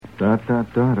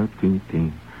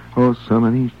Da-da-da-da-dee-dee. Oh, some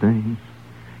of these days,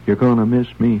 you're gonna miss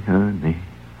me, honey.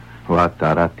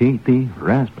 La-da-da-dee-dee.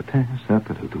 Rasputin.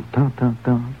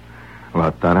 Da-da-da-da-da-da.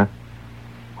 La-da-da.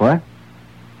 What?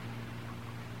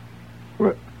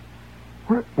 We're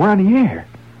on the air.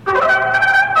 How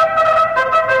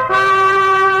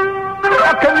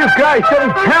come you guys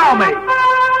didn't tell me?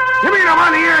 You mean I'm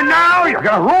on the air now? You're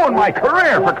going to ruin my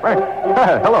career for crying.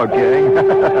 Hello, gang.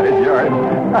 It's yours.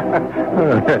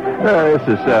 This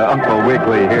is Uncle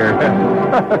Wiggly here.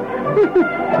 This is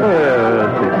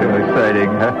so exciting.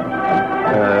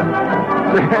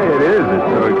 It is. It's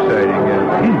so exciting.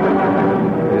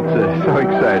 It's so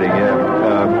exciting.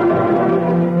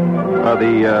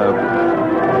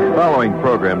 The following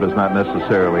program does not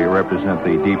necessarily represent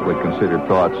the deeply considered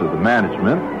thoughts of the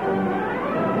management.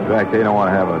 In fact, they don't want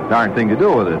to have a darn thing to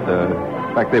do with it.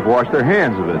 In fact, they've washed their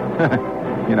hands of it.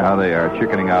 You know how they are,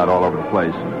 chickening out all over the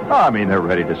place. Oh, I mean, they're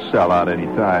ready to sell out any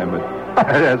time, but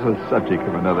that's a subject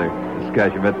of another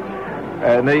discussion. But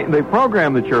the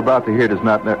program that you're about to hear does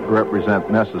not represent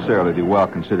necessarily the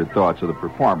well-considered thoughts of the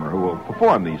performer who will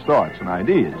perform these thoughts and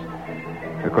ideas.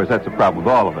 Of course, that's the problem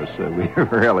with all of us. We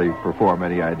rarely perform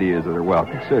any ideas that are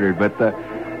well-considered, but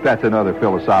that's another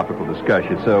philosophical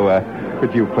discussion. So,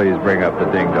 could you please bring up the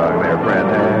ding-dong there, friend?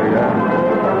 There you go.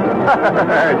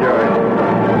 George.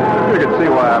 You can see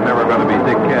why I'm never going to be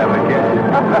Dick Cavett, can't you?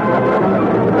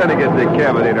 But then again, Dick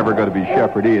Cavett ain't never going to be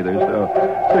Shepherd either, so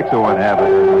 6 of one habit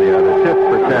or the other. Tit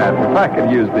for tat, if I can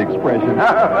use the expression.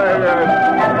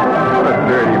 What a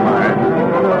dirty mind.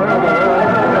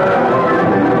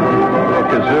 The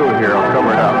kazoo here will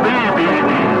cover it up.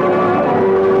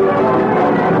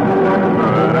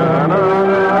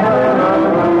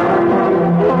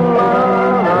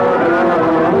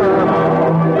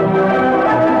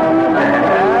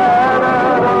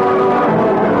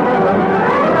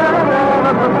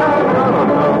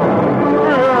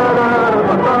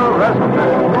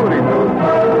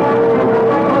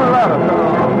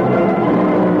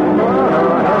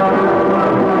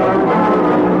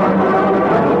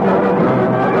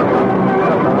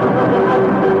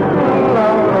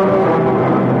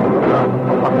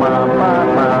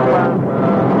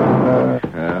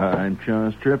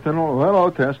 Tripping. Hello,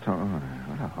 test.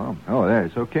 Oh, there.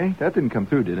 It's okay. That didn't come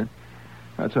through, did it?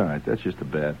 That's all right. That's just a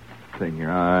bad thing here.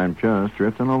 I'm just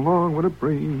drifting along with a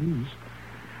breeze.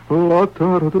 La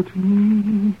da da da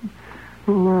dee,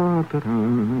 la da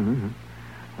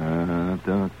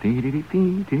da dee dee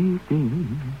dee dee dee,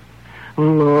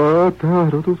 la da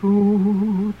da do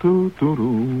do do do.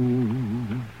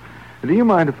 Do you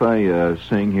mind if I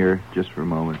sing here just for a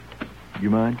moment? Do you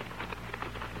mind?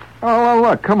 Oh,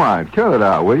 look, come on, cut it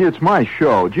out, will you? It's my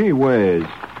show. Gee whiz.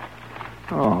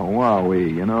 Oh,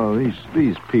 wowee. You know,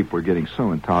 these people are getting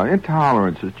so intolerant.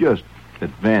 Intolerance is just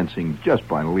advancing just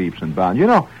by leaps and bounds. You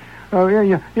know,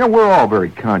 we're all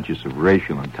very conscious of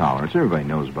racial intolerance. Everybody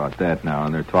knows about that now,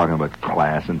 and they're talking about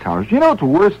class intolerance. You know what the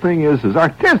worst thing is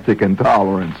artistic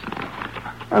intolerance.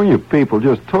 I mean, you people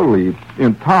just totally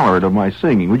intolerant of my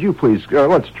singing. Would you please,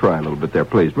 let's try a little bit there,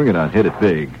 please. Bring it on. Hit it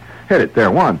big. Hit it there.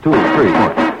 1, 2, 3,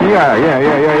 4.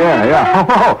 Yeah.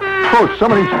 Oh,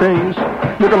 some of these days,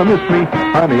 you're going to miss me,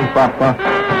 honey, papa.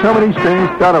 Some of these days,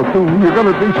 you're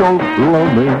going to be so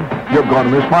lonely. You're going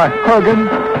to miss my hugging.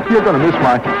 You're going to miss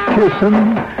my kissing.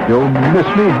 You'll miss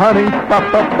me, honey,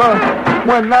 papa.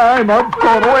 When I'm up,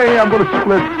 going away, I'm going to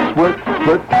split.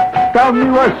 Down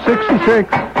US 66,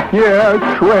 yeah,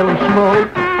 trailing smoke.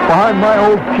 Behind my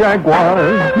old Jaguar.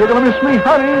 You're going to miss me,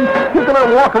 honey. You're going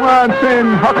to walk around saying,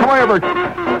 how come I ever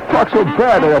talk so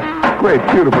bad to that great,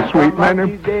 beautiful, sweet man?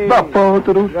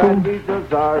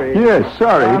 Yes,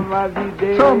 sorry.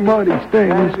 Some of these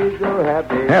things.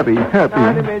 Happy.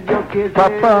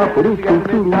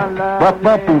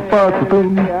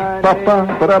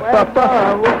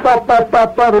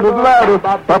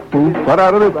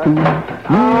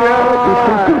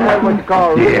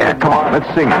 Yeah, come on, let's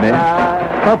sing it, man.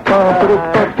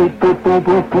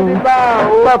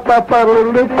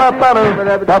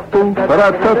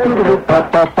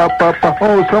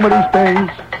 Oh, some of these things,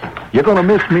 you're gonna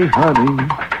miss me, honey.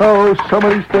 Oh, some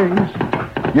of these things,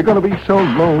 you're gonna be so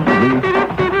lonely.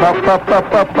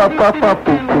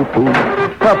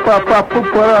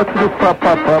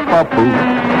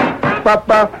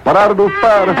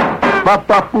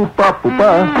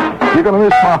 You're gonna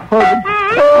miss my husband.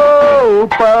 Oh,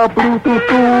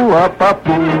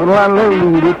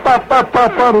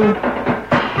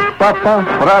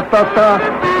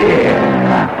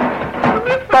 yeah.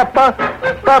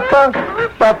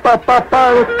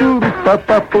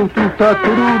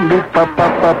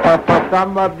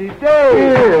 Somebody day.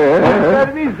 Yeah.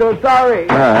 Gotta be so sorry.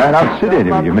 All right, I'll sit in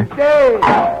here, you man.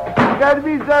 Gotta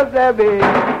be so savvy.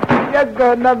 You're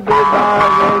gonna be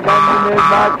oh,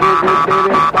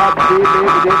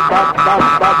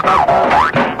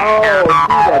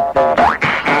 see that thing.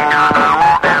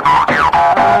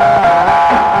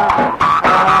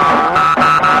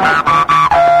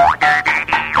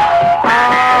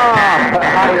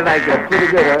 How you like that? Pretty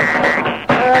good, huh?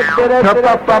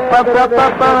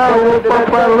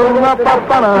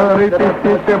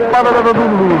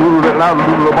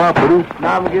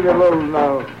 Now I'm giving a little.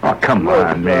 Oh, come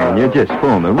on, man. You're just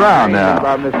fooling around now.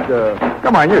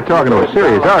 Come on, you're talking to a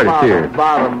serious artist here.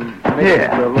 Bottom.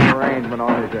 Yeah. A little arrangement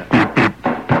on it.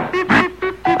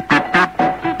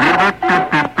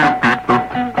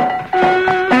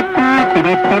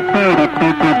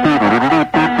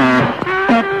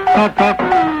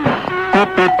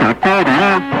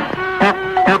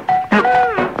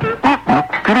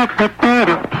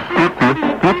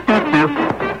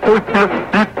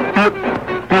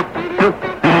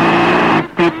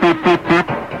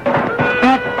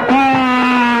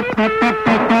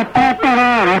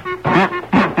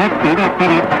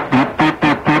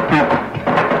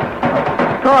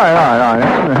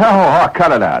 All right.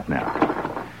 Cut it out now.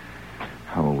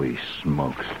 Holy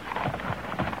smokes.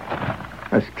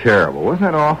 That's terrible. Wasn't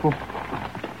that awful?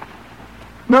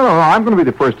 No, I'm going to be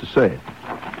the first to say it.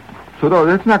 So, no,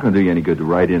 that's not going to do you any good to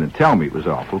write in and tell me it was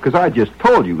awful, because I just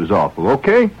told you it was awful,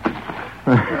 okay?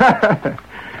 Yeah,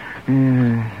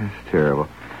 it's terrible.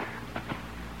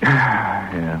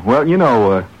 Yeah, well, you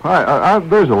know,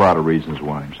 there's a lot of reasons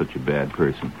why I'm such a bad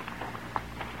person.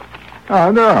 There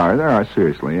are,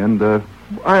 seriously. And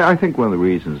I think one of the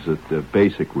reasons, the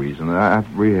basic reason, I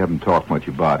really haven't talked much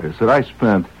about it, is that I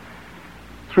spent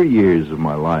 3 years of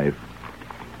my life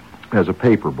as a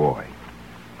paper boy.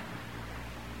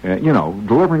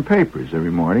 Delivering papers every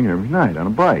morning and every night on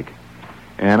a bike.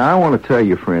 And I want to tell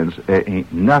you, friends, there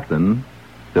ain't nothing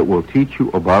that will teach you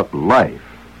about life.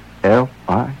 Liffee.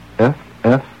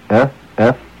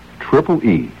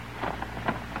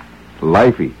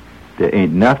 Lifey. There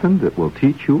ain't nothing that will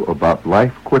teach you about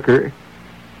life quicker,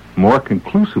 more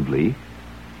conclusively,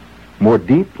 more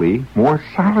deeply, more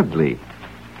solidly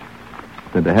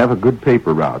than to have a good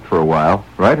paper route for a while,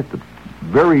 right at the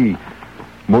very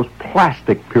most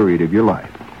plastic period of your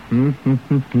life.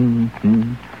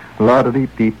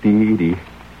 La-da-dee-dee-dee-dee.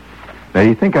 Now, do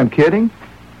you think I'm kidding?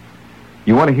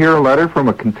 You want to hear a letter from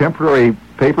a contemporary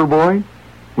paper boy?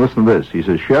 Listen to this. He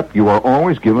says, Shep, you are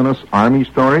always giving us army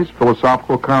stories,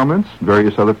 philosophical comments,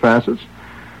 various other facets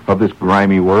of this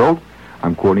grimy world.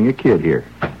 I'm quoting a kid here.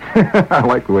 I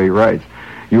like the way he writes.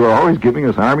 You are always giving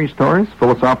us army stories,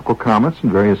 philosophical comments,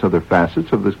 and various other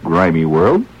facets of this grimy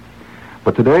world.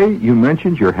 But today, you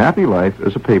mentioned your happy life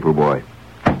as a paperboy.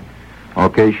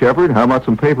 Okay, Shepard, how about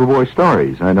some Paperboy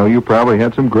Stories? I know you probably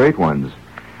had some great ones.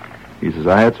 He says,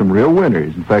 I had some real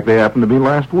winners. In fact, they happened to be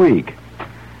last week.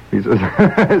 He says,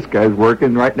 this guy's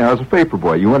working right now as a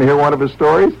paperboy. You want to hear one of his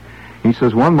stories? He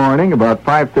says, one morning, about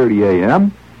 5:30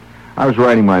 a.m., I was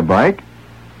riding my bike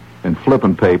and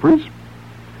flipping papers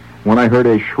when I heard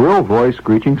a shrill voice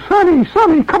screeching,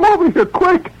 Sonny, come over here,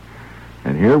 quick!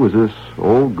 And here was this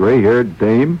old gray-haired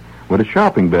dame with a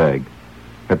shopping bag.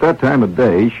 At that time of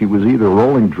day, she was either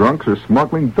rolling drunks or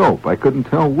smuggling dope. I couldn't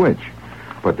tell which.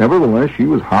 But nevertheless, she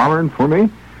was hollering for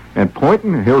me and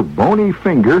pointing her bony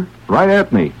finger right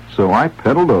at me. So I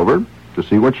pedaled over to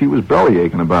see what she was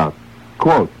bellyaching about.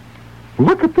 Quote,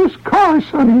 look at this car,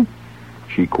 Sonny,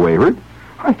 she quavered.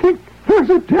 I think there's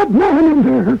a dead man in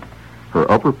there.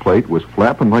 Her upper plate was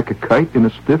flapping like a kite in a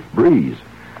stiff breeze.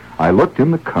 I looked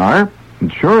in the car,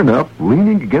 and sure enough,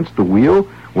 leaning against the wheel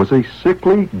was a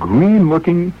sickly,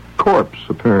 green-looking corpse,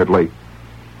 apparently.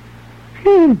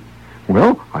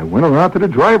 Well, I went around to the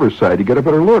driver's side to get a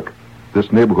better look.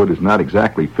 This neighborhood is not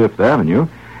exactly Fifth Avenue,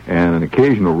 and an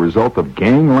occasional result of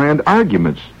gangland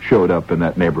arguments showed up in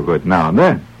that neighborhood now and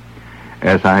then.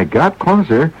 As I got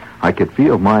closer, I could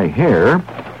feel my hair,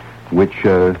 which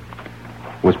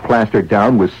was plastered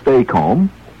down with stay comb,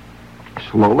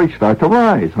 slowly start to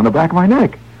rise on the back of my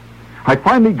neck. I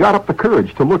finally got up the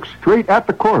courage to look straight at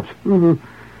the corpse.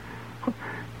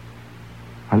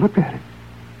 I looked at it,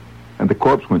 and the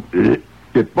corpse went, it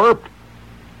burped.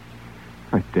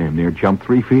 I damn near jumped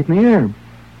 3 feet in the air.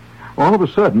 All of a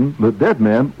sudden, the dead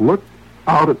man looked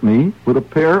out at me with a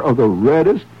pair of the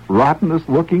reddest,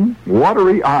 rottenest-looking,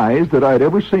 watery eyes that I'd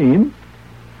ever seen,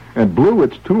 and blew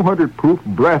its 200-proof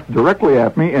breath directly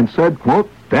at me and said, quote,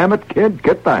 damn it, kid,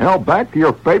 get the hell back to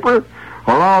your paper,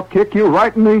 or I'll kick you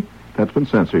right in the... That's been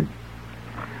censored.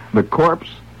 The corpse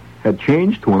had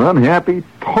changed to an unhappy,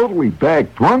 totally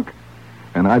bagged drunk,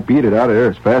 and I beat it out of there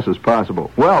as fast as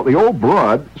possible. Well, the old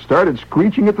broad started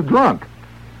screeching at the drunk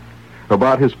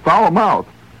about his foul mouth,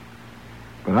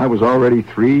 but I was already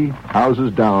 3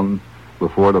 houses down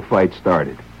before the fight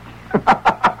started.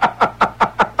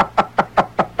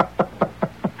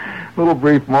 Little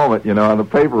brief moment, on the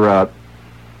paper route.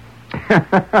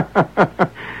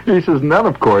 He says, then,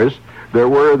 of course, there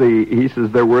were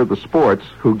the sports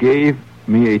who gave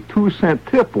me a 2-cent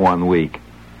tip one week.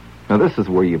 Now, this is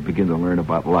where you begin to learn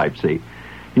about life, see.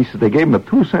 He said they gave him a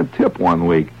 2-cent tip one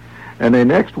week, and then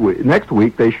next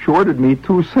week they shorted me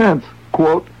 2 cents.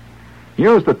 Quote,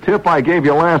 use the tip I gave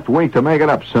you last week to make it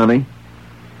up, sonny.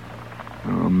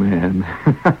 Oh, man.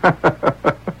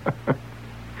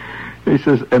 He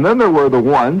says, and then there were the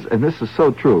ones, and this is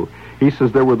so true, he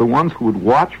says there were the ones who would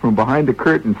watch from behind the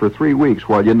curtain for 3 weeks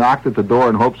while you knocked at the door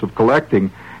in hopes of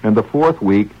collecting, and the 4th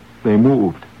week they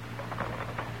moved.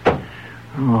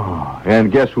 Oh,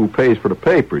 and guess who pays for the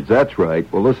papers? That's right.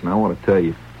 Well, listen, I want to tell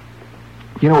you,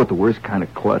 you know what the worst kind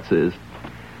of klutz is?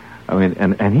 I mean,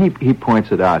 and he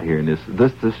points it out here, and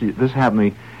this happened to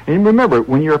me. And remember,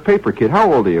 when you're a paper kid,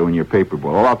 how old are you when you're a paper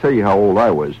boy? Well, I'll tell you how old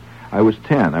I was. I was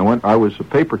 10. I was a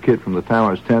paper kid from the time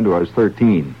I was 10 to I was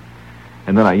 13.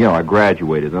 And then I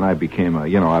graduated. Then I became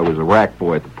I was a rack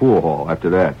boy at the pool hall after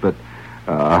that. But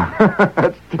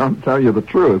I'm telling you the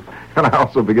truth. And I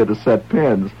also began to set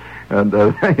pins. And,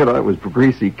 it was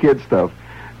greasy kid stuff,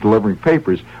 delivering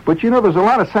papers. But, there's a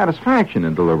lot of satisfaction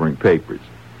in delivering papers.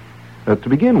 To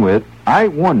begin with, I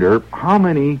wonder how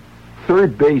many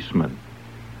third basemen,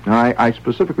 now I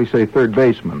specifically say third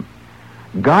basemen,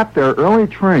 got their early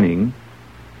training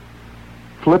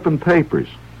flipping papers.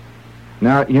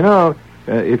 Now,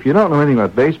 if you don't know anything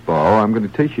about baseball, I'm going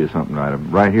to teach you something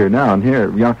right here now and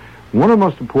here. One of the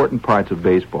most important parts of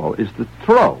baseball is the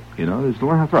throw, is to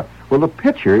learn how to throw. Well, the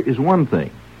pitcher is one thing,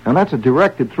 and that's a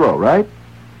directed throw, right?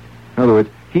 In other words,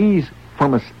 he's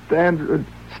from a standard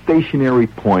stationary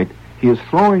point. He is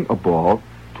throwing a ball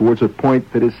towards a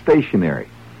point that is stationary,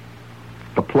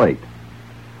 the plate.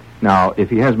 Now, if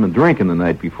he hasn't been drinking the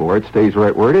night before, it stays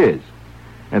right where it is.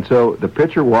 And so the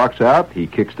pitcher walks out, he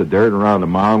kicks the dirt around the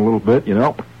mound a little bit,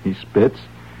 he spits,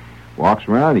 walks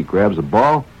around, he grabs the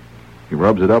ball, he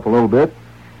rubs it up a little bit,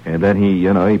 and then he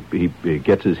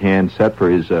gets his hand set for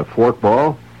his fork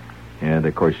ball, and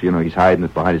of course, he's hiding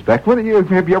it behind his back. Have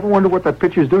you ever wondered what that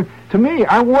pitcher's doing? To me,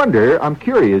 I'm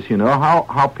curious,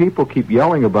 how people keep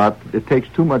yelling about it takes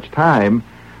too much time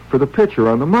for the pitcher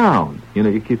on the mound.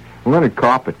 Leonard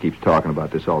Coppett keeps talking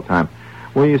about this all the time.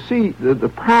 Well, you see, the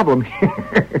problem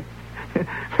here,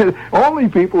 only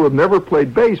people who have never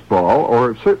played baseball,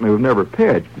 or certainly who have never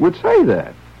pitched, would say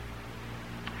that.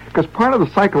 Because part of the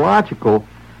psychological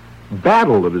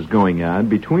battle that is going on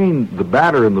between the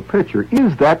batter and the pitcher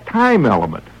is that time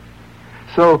element.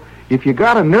 So if you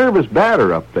got a nervous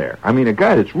batter up there, a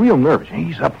guy that's real nervous,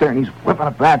 he's up there and he's whipping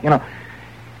a bat,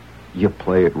 you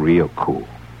play it real cool.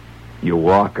 You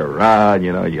walk around,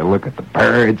 you look at the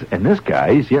birds, and this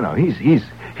guy,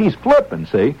 he's flipping,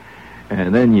 see?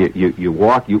 And then you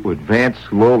walk, you advance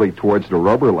slowly towards the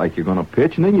rubber like you're going to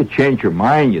pitch, and then you change your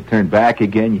mind, you turn back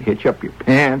again, you hitch up your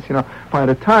pants, By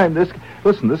the time this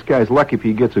guy's lucky if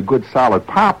he gets a good solid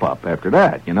pop-up after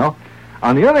that,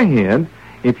 On the other hand,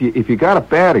 if you got a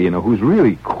batter, who's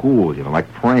really cool,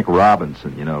 like Frank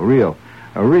Robinson, a real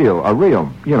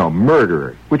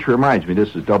murderer, which reminds me,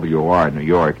 this is WOR in New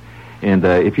York, and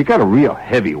if you got a real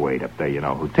heavyweight up there,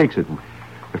 who takes it,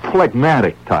 a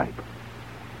phlegmatic type,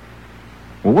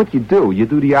 well, what you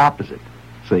do the opposite,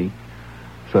 see?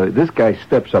 So this guy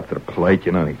steps up to the plate,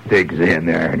 and he digs in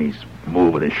there, and he's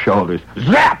moving his shoulders.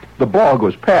 Zap! The ball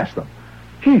goes past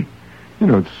him.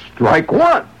 It's strike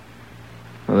one.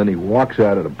 And then he walks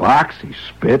out of the box, he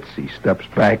spits, he steps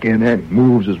back in there, and he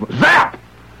moves his... Zap!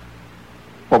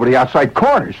 Over the outside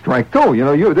corner, strike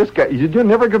two. This guy, you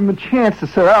never give him a chance to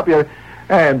set up.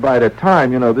 And by the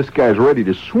time, this guy's ready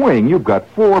to swing, you've got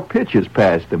 4 pitches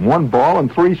past him, 1 ball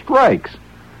and 3 strikes.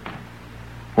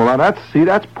 Well, now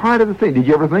that's part of the thing. Did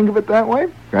you ever think of it that way?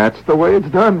 That's the way it's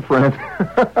done, friend.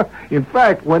 In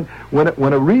fact, when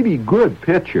a really good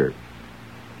pitcher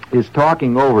is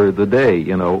talking over the day,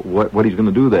 what he's going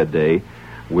to do that day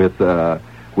with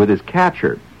his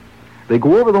catcher, they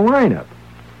go over the lineup,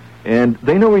 and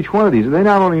they know each one of these. They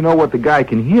not only know what the guy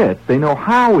can hit, they know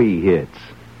how he hits.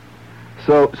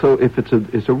 So if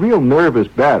it's a real nervous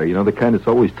batter, the kind that's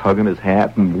always tugging his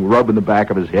hat and rubbing the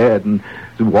back of his head and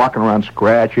walking around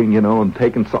scratching, and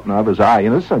taking something out of his eye.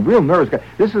 This is a real nervous guy.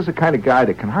 This is the kind of guy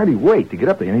that can hardly wait to get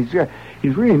up there. And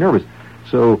he's really nervous.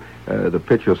 So the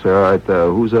pitcher will say, all right,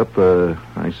 who's up?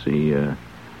 I see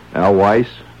Al Weiss,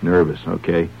 nervous,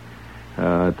 okay.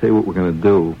 I'll tell you what we're going to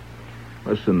do.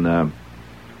 Listen,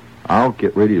 I'll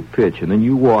get ready to pitch, and then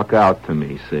you walk out to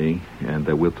me, see? And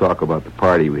we'll talk about the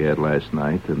party we had last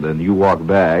night, and then you walk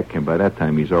back, and by that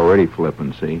time he's already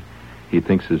flipping, see? He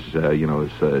thinks his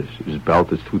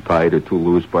belt is too tight or too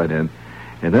loose by then.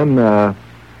 And then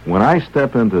when I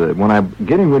step when I'm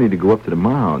getting ready to go up to the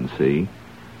mound, see,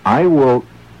 I will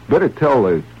better tell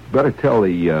the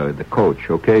coach,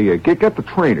 okay? Get the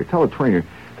trainer. Tell the trainer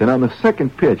that on the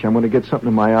second pitch I'm going to get something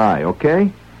in my eye,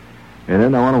 okay? And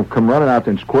then I want to come running out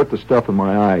there and squirt the stuff in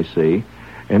my eye, see?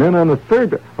 And then on the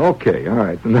third, okay, all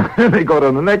right. And then they go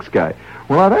to the next guy.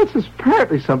 Well, now that's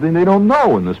apparently something they don't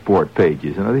know in the sport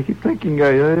pages. You know, they keep thinking,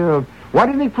 why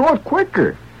didn't he throw it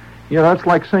quicker? You know, that's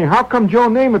like saying, how come Joe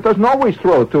Namath doesn't always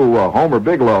throw to Homer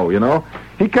Bigelow, you know?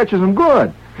 He catches them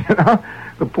good, you know?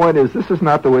 The point is, this is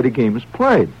not the way the game is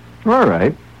played. All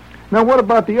right. Now, what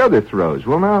about the other throws?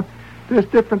 Well, now, there's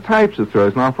different types of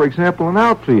throws. Now, for example, an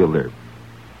outfielder.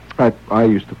 I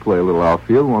used to play a little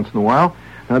outfield once in a while.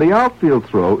 Now, the outfield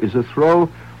throw is a throw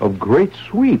of great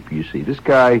sweep, you see. This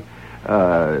guy,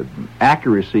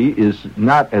 accuracy is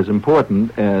not as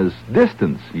important as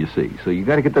distance, you see. So you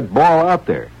got to get that ball out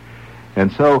there.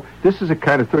 And so this is a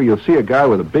kind of throw. You'll see a guy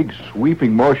with a big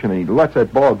sweeping motion, and he lets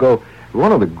that ball go.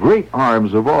 One of the great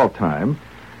arms of all time.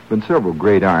 Been several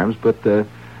great arms, but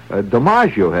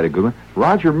DiMaggio had a good one.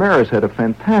 Roger Maris had a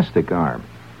fantastic arm.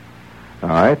 All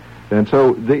right? And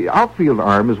so the outfield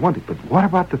arm is one thing, but what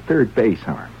about the third base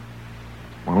arm?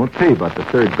 Well, I want to tell you about the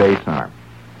third base arm.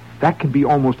 That can be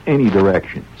almost any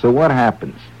direction. So what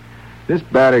happens? This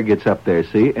batter gets up there,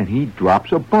 see, and he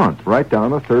drops a bunt right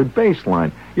down the third base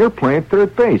line. You're playing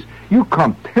third base. You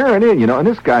come tearing in, you know, and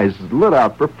this guy's lit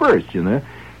out for first, you know.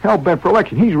 Hell-bent for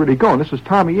election. He's really going. This is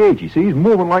Tommy Agee. See, he's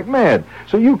moving like mad.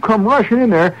 So you come rushing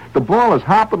in there. The ball is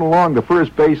hopping along the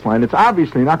first baseline. It's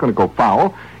obviously not going to go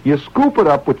foul. You scoop it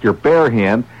up with your bare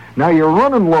hand. Now you're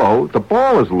running low. The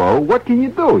ball is low. What can you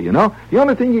do, you know? The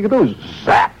only thing you can do is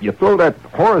zap. You throw that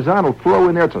horizontal throw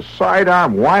in there. It's a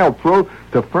sidearm wild throw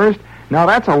to first. Now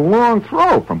that's a long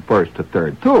throw from first to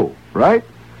third, too, right?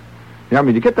 Yeah, I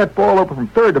mean, you get that ball over from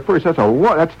third to first. That's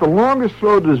the longest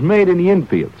throw that is made in the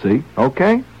infield, see?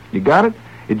 Okay? You got it?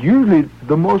 It's usually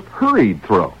the most hurried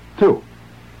throw, too,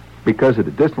 because of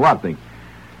the distance. A lot of things.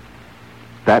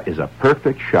 That is a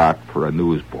perfect shot for a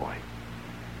newsboy.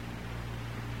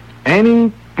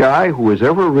 Any guy who has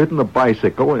ever ridden a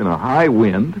bicycle in a high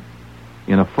wind,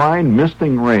 in a fine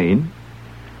misting rain,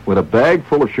 with a bag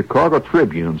full of Chicago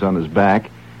Tribunes on his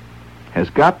back, has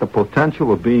got the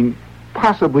potential of being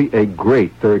possibly a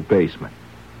great third baseman.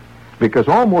 Because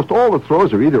almost all the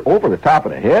throws are either over the top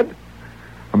of the head.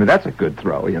 I mean, that's a good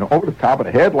throw, you know, over the top of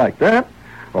the head like that,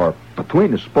 or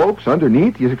between the spokes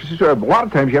underneath. A lot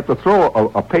of times you have to throw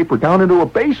a paper down into a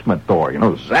basement door, you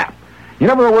know, zap. You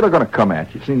never know where they're going to come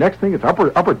at you. See, next thing it's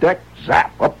upper deck,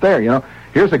 zap, up there, you know.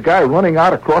 Here's a guy running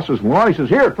out across his lawn. He says,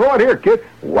 here, throw it here, kid.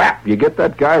 Whap, you get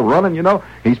that guy running, you know.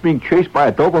 He's being chased by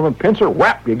a Doberman pincer.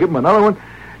 Whap, you give him another one.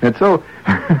 And so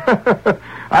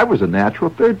I was a natural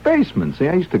third baseman. See,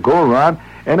 I used to go around,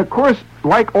 and of course,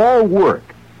 like all work.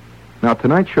 Now,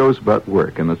 tonight's show's about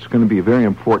work, and it's going to be a very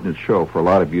important show for a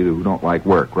lot of you who don't like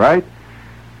work, right?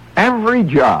 Every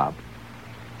job,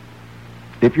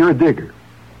 if you're a digger,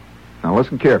 now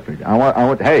listen carefully. I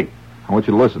want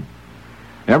you to listen.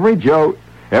 Every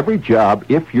job,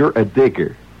 if you're a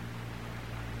digger,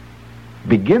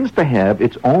 begins to have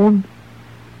its own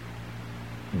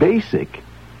basic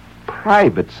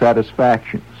private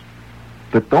satisfactions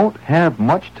that don't have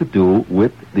much to do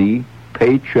with the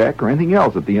paycheck or anything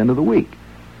else at the end of the week.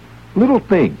 Little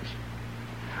things.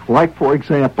 Like, for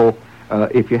example,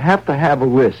 if you have to have a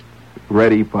list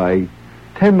ready by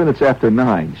 10 minutes after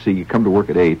 9, see, you come to work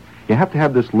at 8, you have to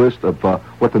have this list of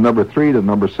what the number 3, the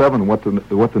number 7, what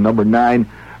the number 9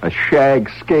 shag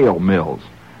scale mills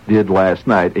did last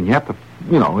night, and you have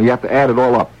to add it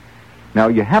all up. Now,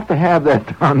 you have to have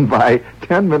that done by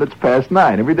 10 minutes past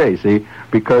 9 every day, see,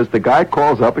 because the guy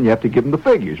calls up and you have to give him the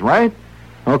figures, right?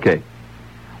 Okay.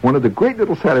 One of the great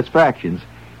little satisfactions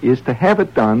is to have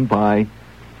it done by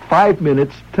 5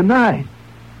 minutes to 9.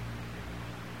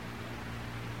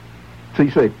 So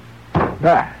you say,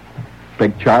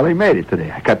 Big Charlie made it today.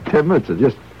 I got 10 minutes to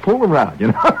just fool around, you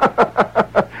know.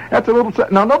 That's a little...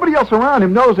 Now, nobody else around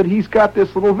him knows that he's got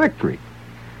this little victory.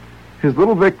 His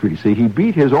little victory. See, he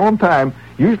beat his own time.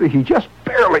 Usually he just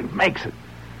barely makes it.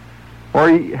 Or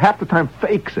he half the time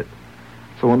fakes it.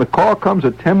 So when the call comes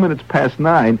at 10 minutes past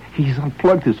 9, he's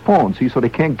unplugged his phone, see, so they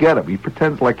can't get him. He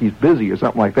pretends like he's busy or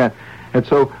something like that. And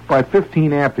so by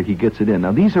 15 after, he gets it in.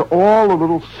 Now, these are all the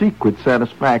little secret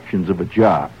satisfactions of a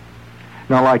job.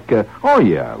 Now, like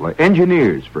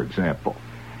engineers, for example,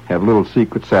 have little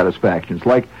secret satisfactions.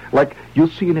 Like you'll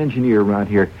see an engineer around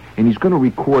here, and he's going to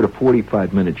record a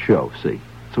 45-minute show, see?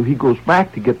 So he goes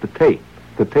back to get the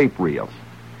tape reels.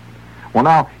 Well,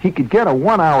 now, he could get a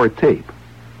 1-hour tape,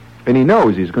 and he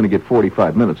knows he's going to get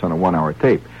 45 minutes on a 1-hour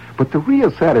tape. But the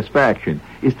real satisfaction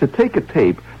is to take a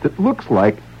tape that looks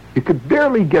like you could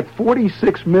barely get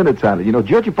 46 minutes on it. You know,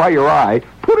 judge it by your eye,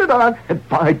 put it on, and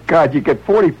by God, you get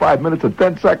 45 minutes and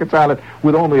 10 seconds on it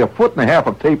with only a foot and a half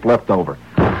of tape left over.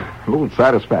 A little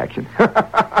satisfaction.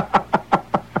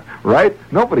 Right?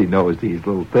 Nobody knows these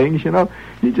little things, you know.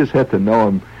 You just have to know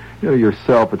them,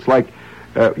 yourself. It's like,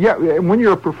 when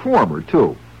you're a performer,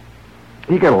 too,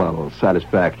 you get a lot of little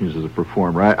satisfactions as a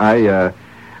performer. I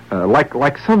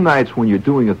like some nights when you're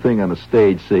doing a thing on the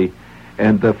stage, see,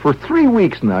 and for 3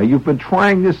 weeks now, you've been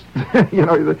trying this,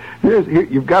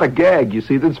 you've got a gag, you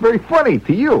see, that's very funny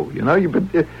to you,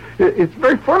 it's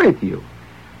very funny to you.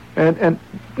 And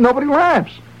nobody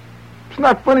laughs. It's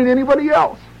not funny to anybody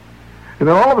else. And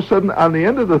then all of a sudden, on the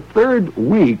end of the 3rd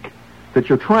week that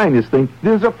you're trying this thing,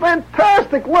 there's a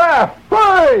fantastic laugh.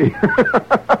 Hey!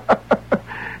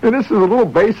 And this is a little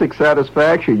basic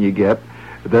satisfaction you get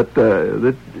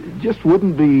that just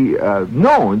wouldn't be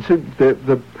known.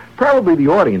 So probably the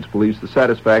audience believes the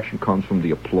satisfaction comes from the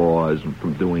applause and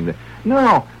from doing that.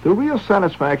 No, the real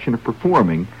satisfaction of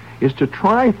performing is to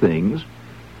try things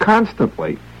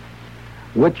constantly,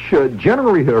 which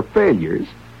generally are failures,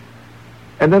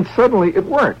 and then suddenly it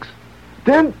works.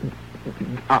 Then,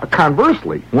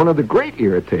 conversely, one of the great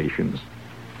irritations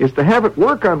is to have it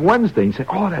work on Wednesday and say,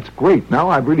 oh, that's great, now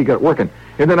I've really got it working.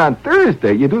 And then on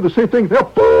Thursday, you do the same thing. Boom,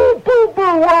 boom,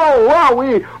 boom,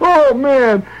 oh,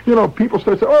 man. People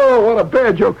start saying, oh, what a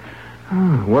bad joke.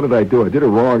 What did I do? I did it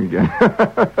wrong again.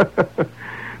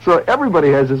 So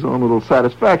everybody has his own little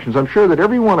satisfactions. I'm sure that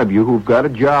every one of you who've got a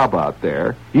job out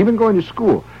there, even going to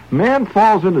school, man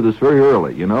falls into this very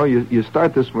early. You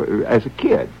start this as a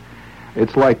kid.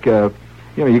 It's like,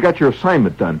 you got your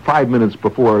assignment done 5 minutes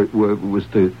before it was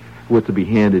to be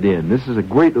handed in. This is a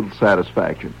great little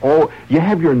satisfaction. Oh, you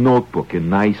have your notebook in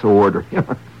nice order.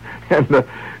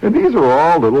 And these are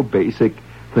all little basic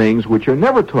things which are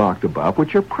never talked about,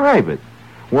 which are private.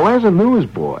 Well, as a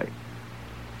newsboy,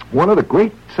 one of the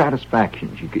great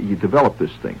satisfactions, you develop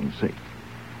this thing, you see,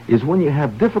 is when you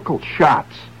have difficult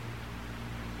shots,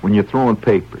 when you're throwing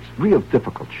papers, real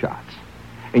difficult shots.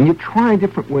 And you try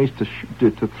different ways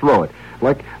to throw it.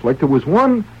 Like there was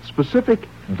one specific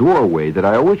doorway that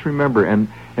I always remember, and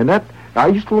that I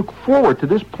used to look forward to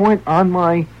this point on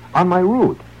my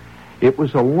route. It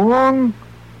was a long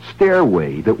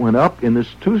stairway that went up in this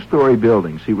 2-story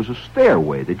building. See, it was a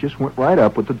stairway that just went right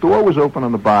up, but the door was open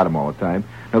on the bottom all the time.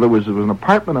 Now, there was an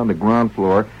apartment on the ground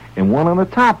floor and one on the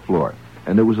top floor.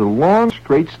 And there was a long,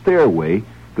 straight stairway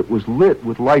that was lit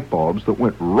with light bulbs that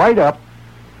went right up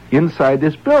inside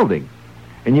this building.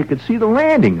 And you could see the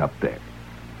landing up there.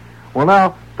 Well,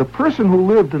 now, the person who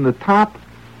lived in the top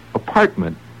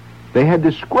apartment, they had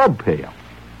this scrub pail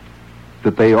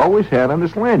that they always had on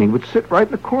this landing, would sit right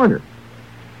in the corner.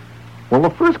 Well, the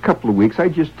first couple of weeks,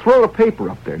 I'd just throw a paper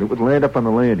up there, and it would land up on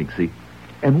the landing, see?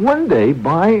 And one day,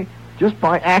 just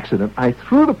by accident, I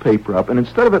threw the paper up, and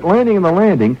instead of it landing in the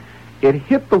landing, it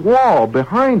hit the wall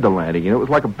behind the landing. It was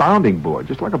like a bounding board,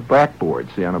 just like a backboard,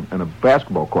 see, on a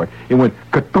basketball court. It went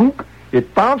ka-dunk,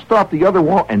 it bounced off the other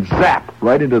wall, and zap,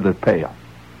 right into the pail.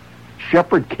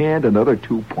 Shepard canned another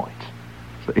 2 points.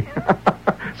 See?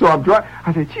 So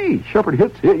I said, gee, Shepard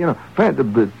hits it,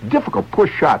 the difficult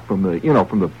push shot from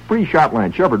the free shot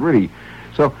line. Shepard really.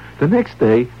 So the next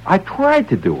day, I tried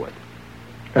to do it,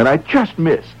 and I just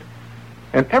missed.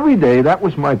 And every day, that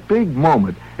was my big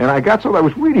moment. And I got so I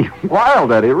was really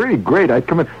wild at it, really great. I'd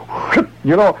come in,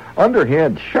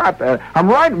 underhand shot. I'm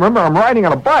riding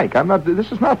on a bike.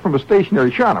 This is not from a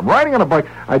stationary shot. I'm riding on a bike.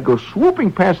 I'd go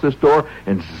swooping past this door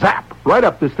and zap right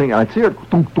up this thing. And I'd see it,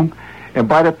 thunk, thunk. And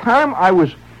by the time I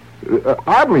was,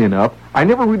 oddly enough, I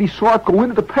never really saw it go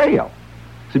into the pail.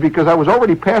 See, because I was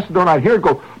already past the door and I'd hear it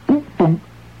go, boom, boom,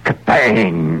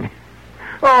 ka-dang.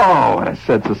 Oh, what a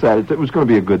sense of satisfaction. It was going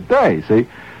to be a good day, see?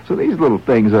 So these little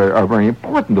things are very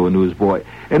important to a newsboy.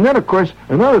 And then, of course,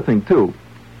 another thing, too,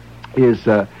 is,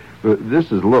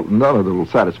 this is another little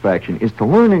satisfaction, is to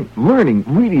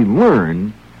really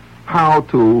learn how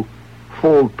to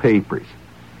fold papers.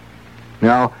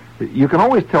 Now, you can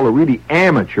always tell a really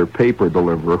amateur paper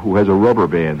deliverer who has a rubber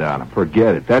band on him.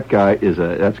 Forget it. That guy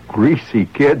that's greasy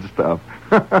kid stuff.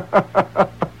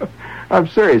 I'm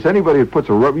serious. Anybody that puts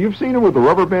you've seen him with a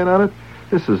rubber band on it?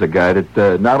 This is a guy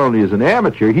that not only is an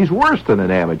amateur, he's worse than an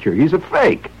amateur. He's a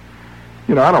fake.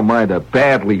 You know, I don't mind a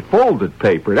badly folded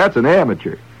paper. That's an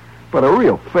amateur. But a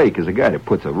real fake is a guy that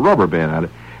puts a rubber band on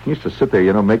it. He used to sit there,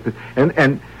 you know, make the...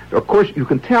 And of course, you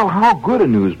can tell how good a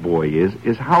newsboy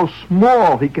is how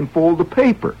small he can fold the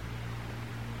paper.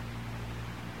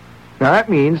 Now, that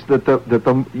means that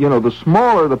the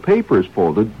smaller the paper is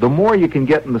folded, the more you can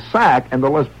get in the sack and the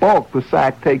less bulk the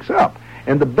sack takes up.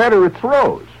 And the better it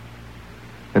throws.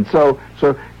 And so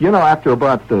you know, after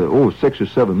about 6 or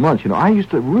 7 months, you know, I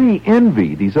used to really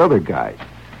envy these other guys.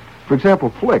 For example,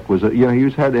 Flick was, he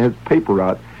had paper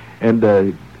out, and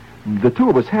the two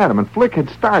of us had him, and Flick had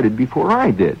started before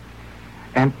I did.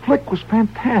 And Flick was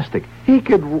fantastic. He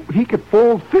could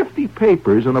fold 50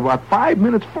 papers in about 5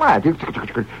 minutes flat.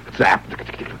 Zap,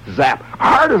 zap,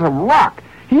 hard as a rock.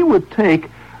 He would take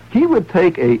a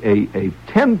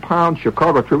 10-pound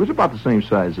Chicago Tribune. It was about the same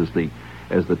size as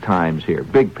the Times here,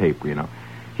 big paper, you know.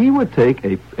 He would take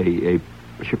a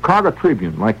Chicago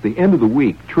Tribune, like the end of the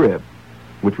week Trib,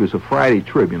 which was a Friday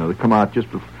Trib, you know, they come out just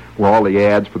before all the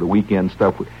ads for the weekend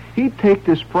stuff. He'd take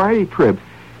this Friday Trib,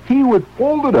 he would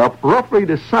fold it up roughly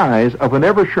the size of an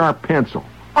Eversharp pencil.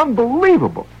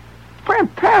 Unbelievable.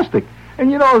 Fantastic. And,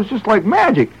 you know, it was just like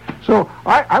magic. So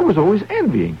I was always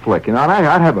envying Flick, and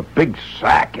I'd have a big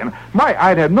sack, and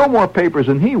I'd have no more papers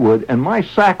than he would, and my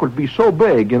sack would be so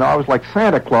big, you know, I was like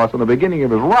Santa Claus in the beginning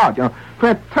of his route, you know,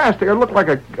 fantastic. I looked like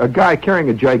a guy carrying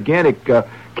a gigantic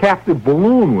captive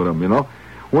balloon with him, you know,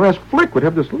 whereas Flick would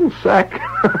have this little sack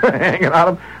hanging out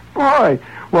of him. Boy,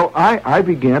 well, I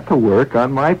began to work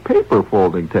on my paper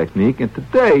folding technique, and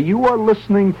today you are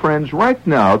listening, friends, right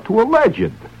now to a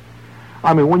legend.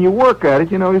 I mean, when you work at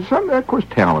it, you know, of course,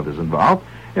 talent is involved.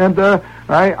 And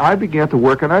I began to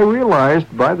work, and I realized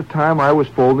by the time I was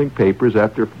folding papers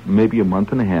after maybe a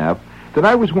month and a half that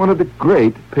I was one of the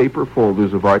great paper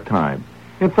folders of our time.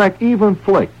 In fact, even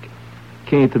Flick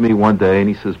came to me one day, and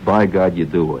he says, "By God, you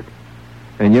do it."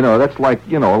 And, you know, that's like,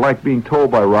 you know, like being told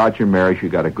by Roger Marish, "You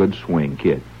got a good swing,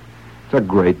 kid." It's a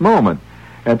great moment.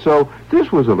 And so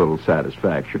this was a little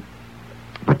satisfaction.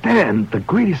 But then, the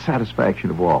greatest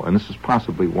satisfaction of all, and this is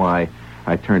possibly why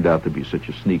I turned out to be such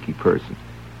a sneaky person,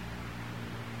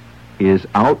 is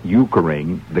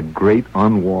out-euchering the great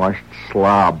unwashed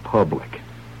slob public.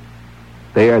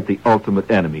 They are the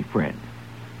ultimate enemy, friend.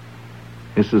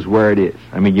 This is where it is.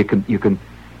 I mean, you can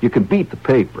beat the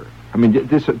paper. I mean,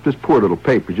 this poor little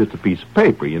paper is just a piece of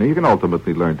paper, you know. You can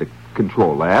ultimately learn to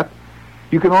control that.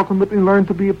 You can ultimately learn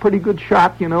to be a pretty good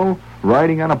shot, you know,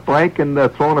 riding on a bike and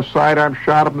throwing a sidearm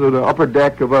shot up into the upper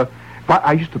deck of a...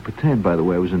 I used to pretend, by the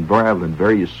way, I was involved in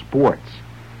various sports.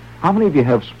 How many of you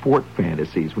have sport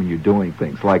fantasies when you're doing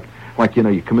things? Like you know,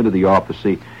 you come into the office,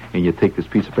 see, and you take this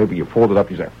piece of paper, you fold it up,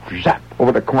 you say, zap,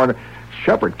 over the corner.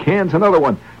 Shepard cans another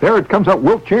one. There it comes out.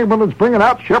 Wilt Chamberlain's bringing it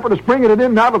out. Shepard is bringing it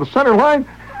in now to the center line.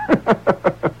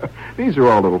 These are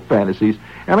all little fantasies.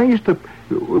 And it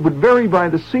would vary by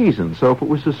the season. So if it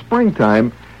was the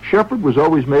springtime, Shepard was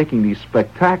always making these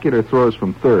spectacular throws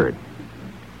from third.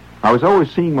 I was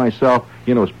always seeing myself,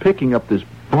 you know, as picking up this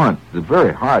bunt, the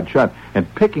very hard shot,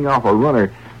 and picking off a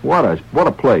runner. What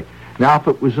a play. Now, if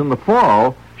it was in the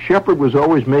fall, Shepard was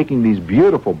always making these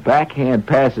beautiful backhand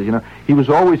passes. You know, he was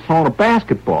always throwing a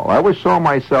basketball. I always saw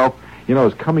myself, you know,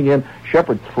 as coming in,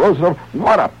 Shepard throws it over.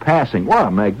 What a passing. What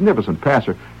a magnificent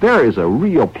passer. There is a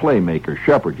real playmaker,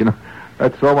 Shepard, you know. I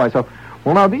saw myself.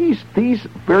 Well, now, these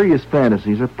various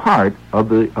fantasies are part of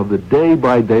the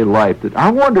day-by-day life. That I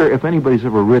wonder if anybody's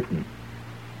ever written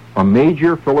a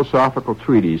major philosophical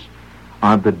treatise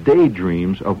on the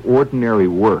daydreams of ordinary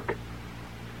work.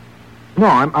 No,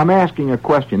 I'm asking a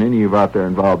question. Any of you out there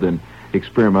involved in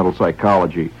experimental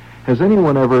psychology, has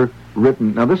anyone ever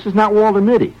written... Now, this is not Walter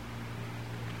Mitty.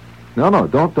 No,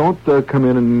 don't come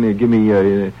in and give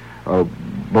me...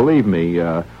 believe me,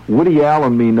 Woody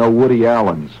Allen me no Woody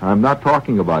Allens. I'm not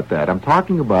talking about that. I'm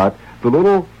talking about the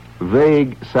little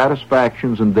vague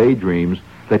satisfactions and daydreams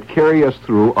that carry us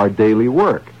through our daily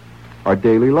work, our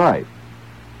daily life.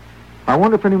 I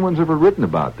wonder if anyone's ever written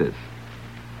about this.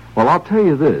 Well, I'll tell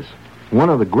you this. One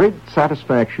of the great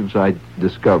satisfactions I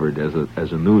discovered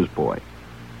as a newsboy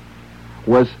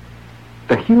was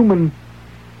the human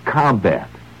combat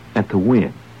and to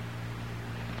win.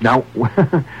 Now,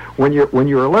 when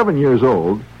you're 11 years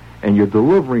old and you're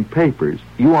delivering papers,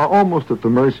 you are almost at the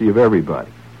mercy of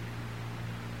everybody.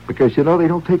 Because, you know, they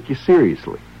don't take you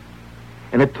seriously.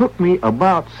 And it took me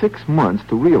about 6 months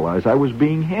to realize I was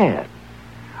being had.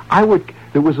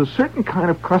 There was a certain kind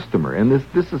of customer, and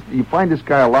you find this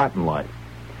guy a lot in life,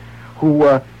 who,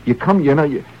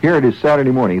 here it is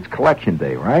Saturday morning, it's collection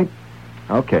day, right?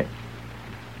 Okay.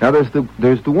 Now, there's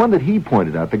the one that he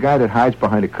pointed out, the guy that hides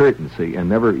behind a curtain, see, and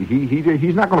never,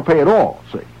 he's not going to pay at all,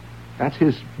 see. That's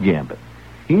his gambit.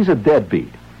 He's a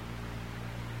deadbeat.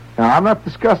 Now, I'm not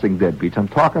discussing deadbeats. I'm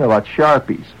talking about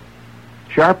Sharpies.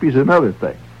 Sharpie's another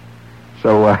thing.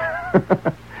 So, in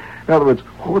other words,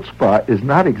 chutzpah is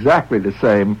not exactly the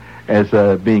same as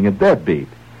being a deadbeat.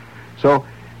 So,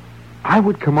 I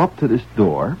would come up to this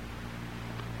door,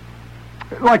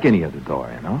 like any other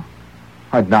door, you know.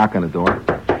 I'd knock on the door,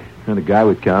 and the guy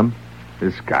would come.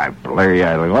 This guy,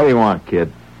 blurry-eyed, like, what do you want,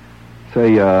 kid?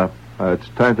 Say, it's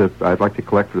time I'd like to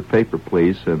collect for the paper,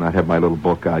 please. And I'd have my little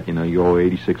book out, you know, you owe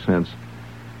 86 cents.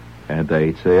 And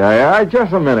they'd say,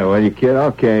 just a minute, will you, kid?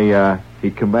 Okay,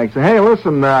 he'd come back and say, hey,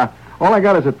 listen, all I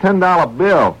got is a $10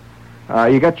 bill.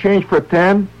 You got change for a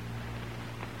 10?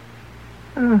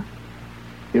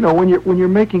 You know, when you're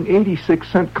making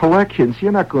 86-cent collections,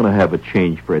 you're not going to have a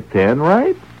change for a 10,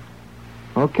 right?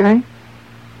 Okay?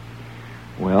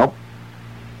 Well,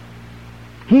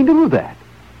 he knew that.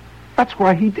 That's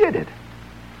why he did it.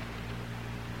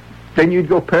 Then you'd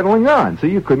go peddling on. So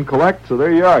you couldn't collect, so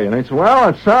there you are. And I'd say, well,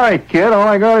 I'm sorry, kid, all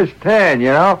I got is 10, you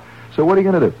know? So what are you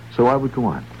going to do? So I would go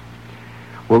on.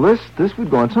 Well, this would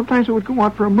go on. Sometimes it would go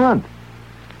on for a month.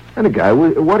 And the guy,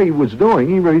 what he was doing,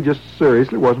 he really just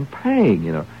seriously wasn't paying,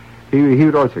 you know. He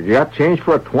would always say, you got change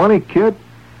for a 20, kid?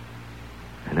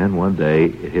 And then one day,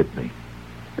 it hit me.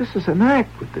 This is an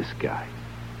act with this guy.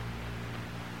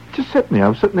 It just hit me. I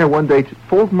was sitting there one day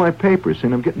folding my papers,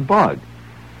 and I'm getting bugged.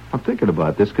 I'm thinking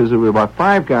about this because there were about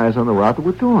 5 guys on the route that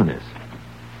were doing this.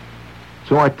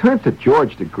 So I turned to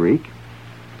George the Greek,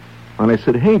 and I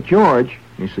said, hey, George.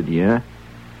 He said, yeah.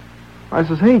 I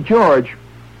says, hey, George,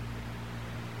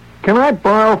 can I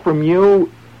borrow from you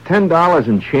 $10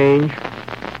 in change? He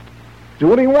said,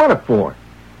 what do you want it for?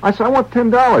 I said, I want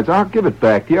 $10. I'll give it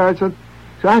back to you. I said,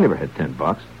 I never had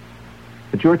 $10.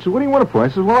 And George said, what do you want it for? I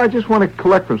said, well, I just want to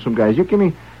collect from some guys. You give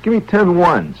me 10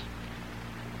 ones.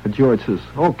 And George says,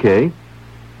 okay.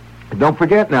 And don't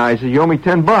forget now, I said, you owe me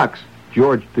 $10.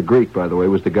 George the Greek, by the way,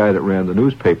 was the guy that ran the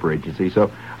newspaper agency. So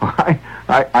now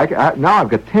I've got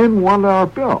 10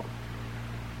 $1 bills.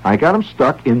 I got them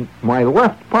stuck in my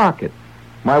left pocket.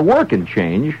 My working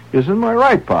change is in my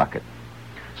right pocket.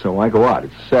 So I go out.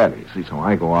 It's Saturday, see. So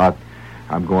I go out.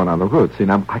 I'm going on the road. See,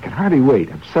 and I can hardly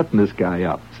wait. I'm setting this guy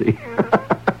up, see.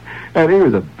 And he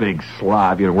was a big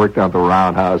slob, you know, worked out the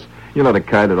roundhouse. You know, the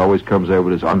kind that always comes there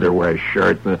with his underwear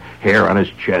shirt, the hair on his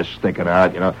chest sticking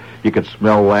out, you know. You could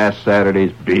smell last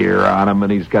Saturday's beer on him,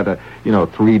 and he's got a,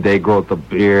 3-day growth of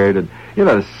beard, and,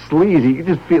 the sleazy, you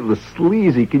can just feel the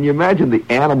sleazy. Can you imagine the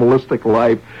animalistic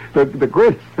life? The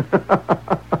greatest,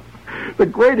 the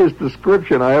greatest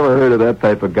description I ever heard of that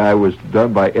type of guy was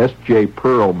done by S.J.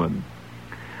 Perlman.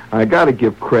 I got to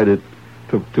give credit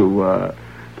to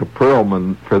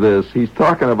Perlman for this. He's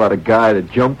talking about a guy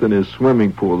that jumped in his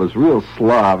swimming pool, this real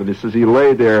slob, and he says he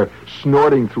lay there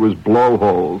snorting through his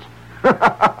blowholes.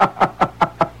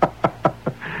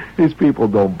 These people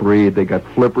don't breathe. They got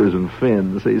flippers and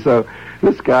fins. See? So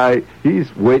this guy,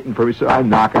 he's waiting for me. So I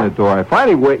knock on the door. I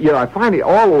finally wait. I finally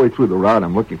all the way through the route.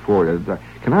 I'm looking forward. I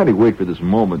can hardly wait for this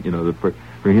moment.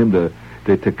 For him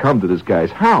to come to this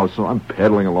guy's house. So I'm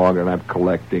pedaling along and I'm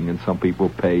collecting, and some people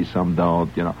pay, some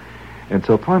don't. And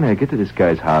so finally I get to this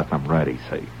guy's house. And I'm ready.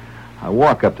 See, I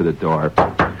walk up to the door,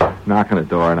 knock on the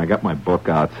door, and I got my book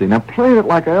out. See, and I'm playing it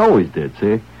like I always did.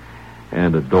 See.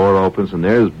 And the door opens, and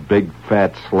there's big,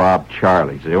 fat slob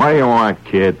Charlie. Say, what do you want,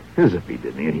 kid? As if he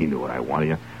didn't. He knew what I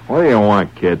wanted. What do you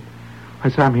want, kid? I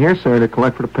said, I'm here, sir, to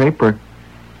collect for the paper.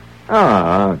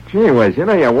 Oh, gee whiz, you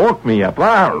woke me up.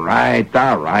 All right.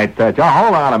 Hold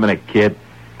on a minute, kid.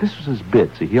 This was his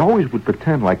bit. See, he always would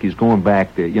pretend like he's going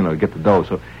back to, get the dough.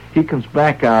 So he comes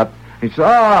back out. He says,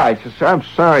 I says, I'm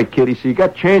sorry, kid. He said, you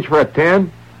got change for a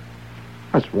 10?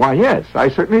 I said, why, yes, I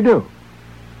certainly do.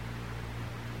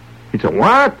 He said,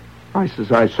 what? I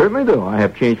says, I certainly do. I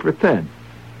have change for a 10.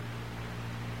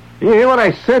 You hear what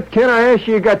I said, kid? I asked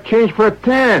you got change for a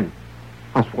 10.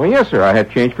 I said, well, yes, sir, I have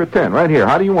change for a 10. Right here.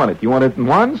 How do you want it? Do you want it in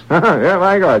ones? Yeah,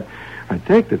 my God. I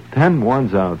take the 10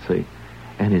 ones out, see,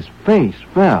 and his face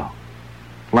fell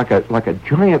like a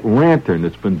giant lantern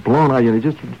that's been blown out.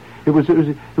 It was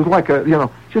like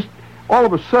just all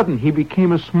of a sudden he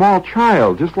became a small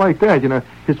child, just like that.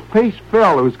 His face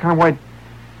fell. It was kind of like,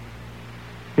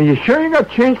 are you sure you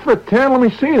got change for a 10? Let me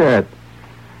see that.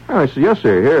 And I said, yes,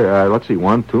 sir. Here, let's see.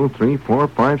 1, 2, 3, 4,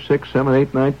 5, 6, 7,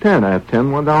 8, 9, 10. I have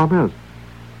 10 $1 bills.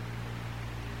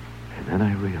 And then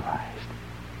I realized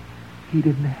he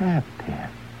didn't have 10.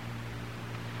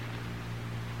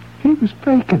 He was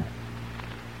faking it.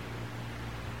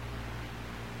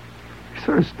 He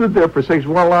sort of stood there for a second.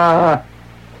 Well,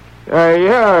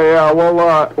 Yeah.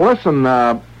 Well, listen,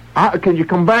 can you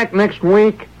come back next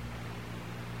week?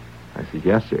 I said,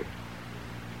 yes, sir.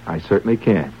 I certainly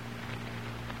can.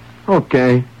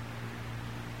 Okay.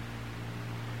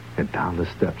 And down the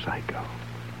steps I go.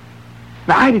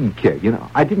 Now, I didn't care,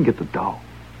 I didn't get the dough.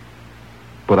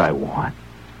 But I won.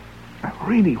 I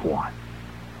really won.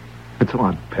 And so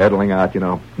I'm pedaling out,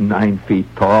 9 feet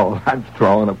tall. I'm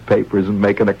throwing up papers and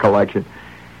making a collection.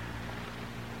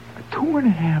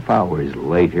 2.5 hours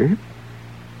later,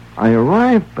 I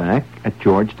arrived back at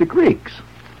George the Greek's.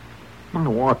 I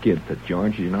walk into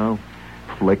George,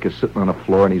 Flick is sitting on the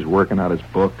floor and he's working on his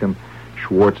book, and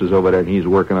Schwartz is over there and he's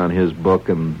working on his book,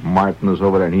 and Martin is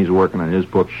over there and he's working on his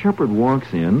book. Shepard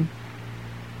walks in,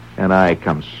 and I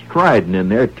come striding in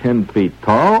there, 10 feet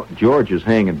tall. George is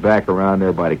hanging back around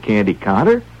there by the candy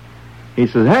counter. He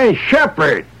says, "Hey,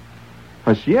 Shepard!"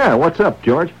 I said, "Yeah, what's up,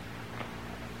 George?"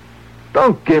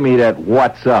 "Don't give me that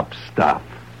what's up stuff."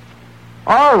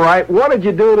 "All right, what did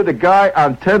you do to the guy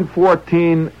on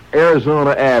 1014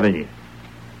 Arizona Avenue?"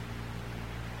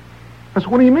 I said,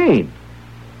 "What do you mean?"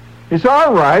 He said,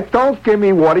 "All right, don't give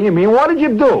me what do you mean. What did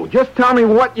you do? Just tell me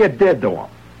what you did to him."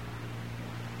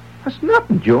 I said,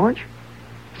 "Nothing, George."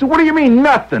 He said, "What do you mean,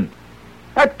 nothing?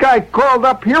 That guy called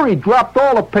up here, he dropped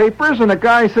all the papers, and the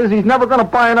guy says he's never going to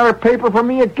buy another paper from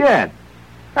me again.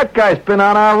 That guy's been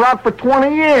on our route for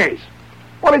 20 years.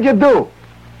 What did you do?"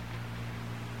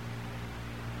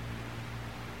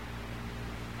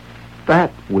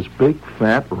 That was big,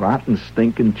 fat, rotten,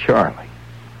 stinking Charlie.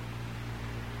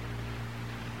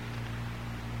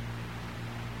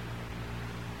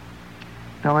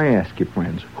 Now I ask you,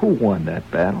 friends, who won that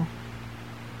battle?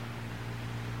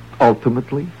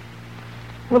 Ultimately,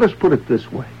 let us put it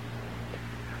this way.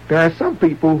 There are some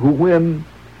people who win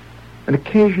an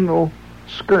occasional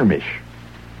skirmish.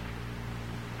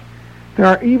 There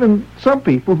are even some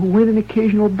people who win an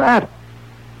occasional battle.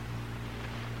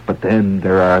 But then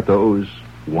there are those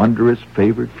wondrous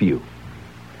favored few.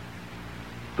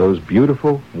 Those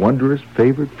beautiful, wondrous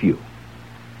favored few.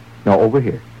 Now over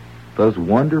here, those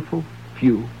wonderful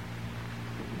few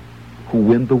who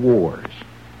win the wars.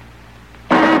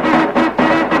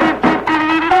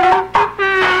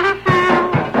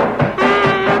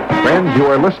 Friends, you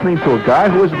are listening to a guy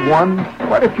who has won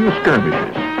quite a few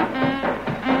skirmishes.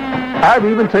 I've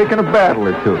even taken a battle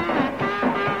or two.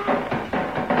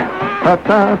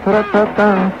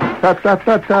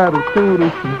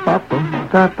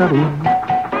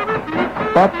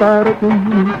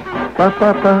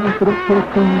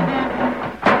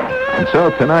 And so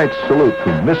tonight's salute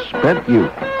to misspent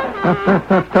youth.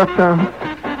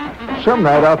 Some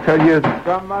night I'll tell you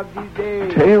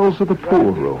tales of the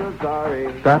pool room.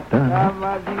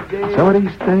 Some of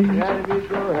these days,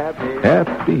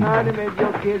 happy.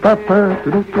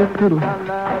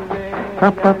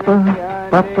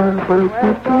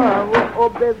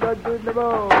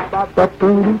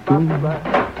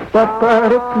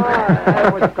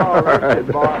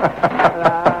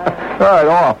 All right,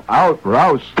 off, out,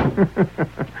 rouse.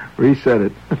 Reset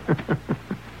it.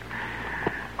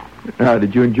 Now,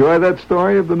 did you enjoy that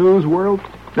story of the news world?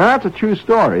 Now, that's a true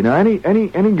story. Now, any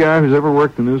guy who's ever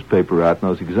worked the newspaper out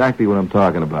knows exactly what I'm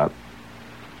talking about.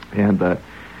 And, of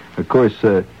course,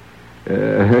 there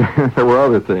were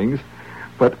other things.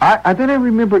 But then I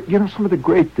remember, some of the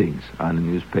great things on the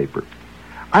newspaper.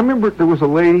 I remember there was a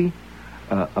lady,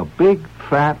 a big,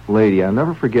 fat lady, I'll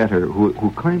never forget her,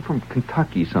 who came from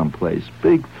Kentucky someplace.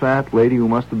 Big, fat lady who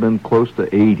must have been close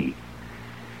to 80.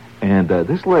 And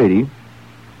this lady,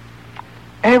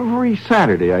 every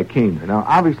Saturday I came there. Now,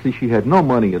 obviously, she had no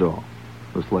money at all,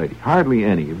 this lady. Hardly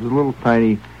any. It was a little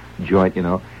tiny joint,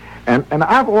 And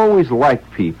I've always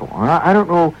liked people. I don't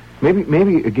know,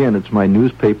 maybe again, it's my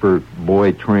newspaper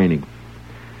boy training.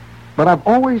 But I've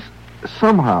always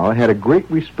somehow had a great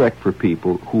respect for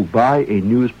people who buy a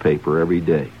newspaper every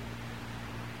day.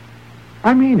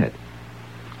 I mean it.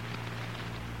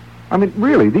 I mean,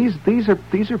 really, these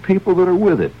are people that are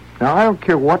with it. Now, I don't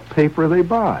care what paper they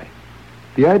buy.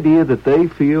 The idea that they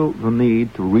feel the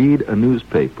need to read a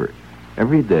newspaper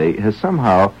every day has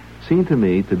somehow seemed to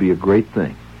me to be a great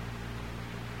thing.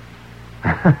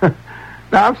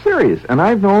 Now, I'm serious, and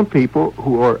I've known people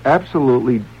who are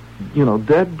absolutely,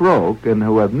 dead broke and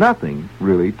who have nothing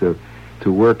really to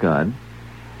work on,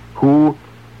 who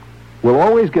will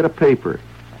always get a paper,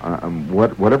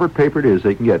 whatever paper it is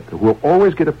they can get, will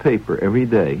always get a paper every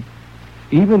day,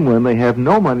 even when they have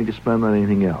no money to spend on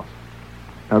anything else.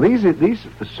 Now, these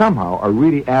somehow are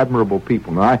really admirable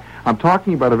people. Now, I'm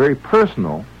talking about a very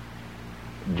personal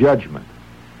judgment.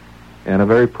 and a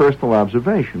very personal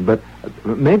observation. But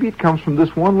maybe it comes from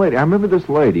this one lady. I remember this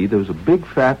lady. There was a big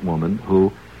fat woman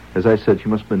who, as I said, she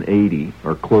must have been 80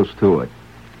 or close to it,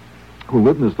 who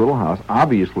lived in this little house.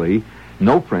 Obviously,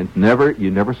 no friends.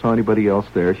 You never saw anybody else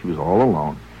there. She was all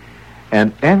alone.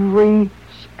 And every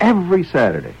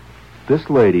Saturday, this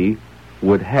lady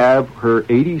would have her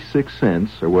 86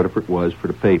 cents or whatever it was for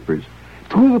the papers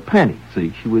to the penny.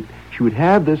 See, she would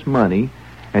have this money,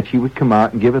 and she would come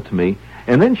out and give it to me,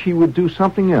 and then she would do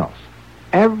something else.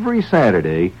 Every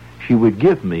Saturday, she would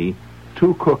give me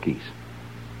 2 cookies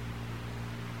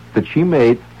that she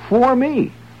made for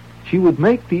me. She would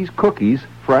make these cookies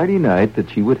Friday night that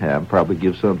she would have, probably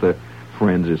give some to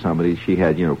friends or somebody. She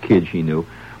had, kids she knew.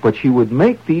 But she would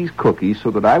make these cookies so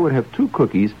that I would have 2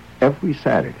 cookies every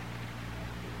Saturday.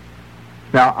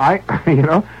 Now,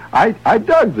 I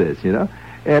dug this,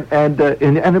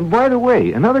 and by the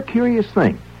way, another curious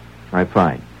thing I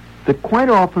find, that quite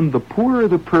often the poorer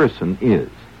the person is,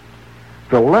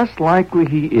 the less likely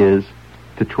he is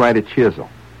to try to chisel.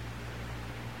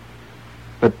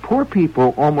 But poor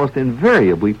people almost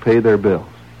invariably pay their bills.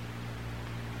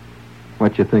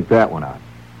 What you think that one out?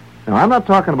 Now, I'm not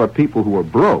talking about people who are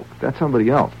broke. That's somebody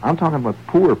else. I'm talking about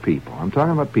poor people. I'm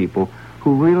talking about people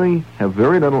who really have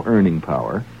very little earning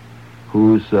power,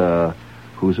 whose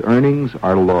earnings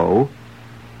are low,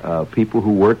 people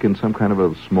who work in some kind of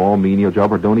a small, menial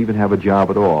job or don't even have a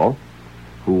job at all,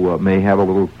 who may have a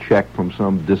little check from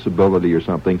some disability or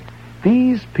something.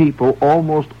 These people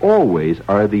almost always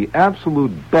are the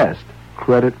absolute best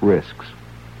credit risks.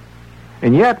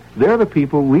 And yet, they're the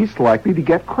people least likely to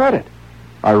get credit,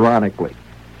 ironically.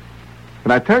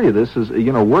 And I tell you this is,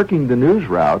 working the news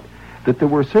route, that there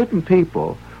were certain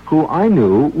people who I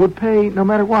knew would pay no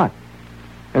matter what.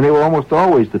 And they were almost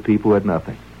always the people who had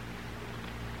nothing.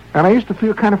 And I used to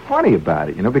feel kind of funny about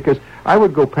it, because I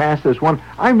would go past this one.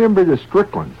 I remember the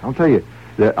Stricklands. I'll tell you,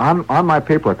 that on my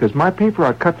paper, because my paper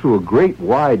I cut through a great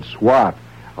wide swath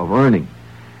of earning.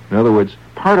 In other words,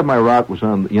 part of my route was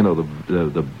on,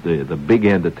 the big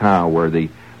end of town where the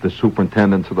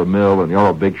superintendents of the mill and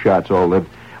all the big shots all lived,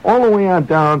 all the way on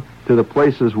down to the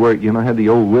places where, had the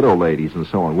old widow ladies and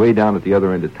so on, way down at the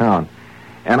other end of town.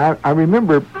 And I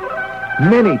remember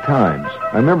many times,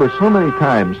 so many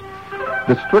times,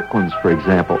 the Stricklands, for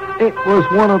example, it was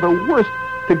one of the worst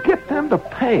to get them to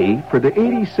pay for the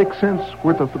 86 cents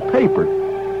worth of the paper.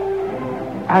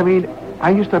 I mean,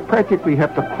 I used to practically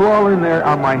have to crawl in there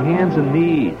on my hands and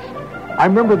knees. I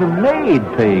remember the maid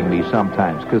paying me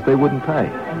sometimes because they wouldn't pay.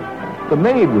 The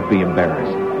maid would be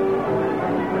embarrassed.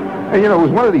 And, it was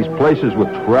one of these places with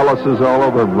trellises all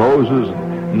over, roses,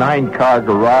 9-car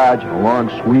garage, a long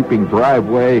sweeping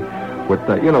driveway with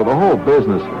the whole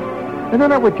business. And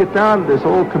then I would get down to this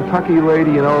old Kentucky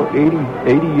lady,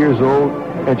 80 years old,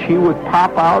 and she would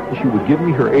pop out and she would give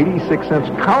me her 86 cents,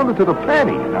 counted to the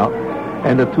penny,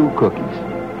 and the 2 cookies.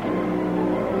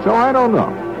 So I don't know.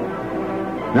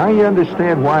 Now you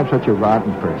understand why I'm such a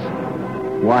rotten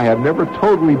person. Why I've never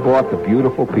totally bought the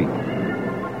beautiful people.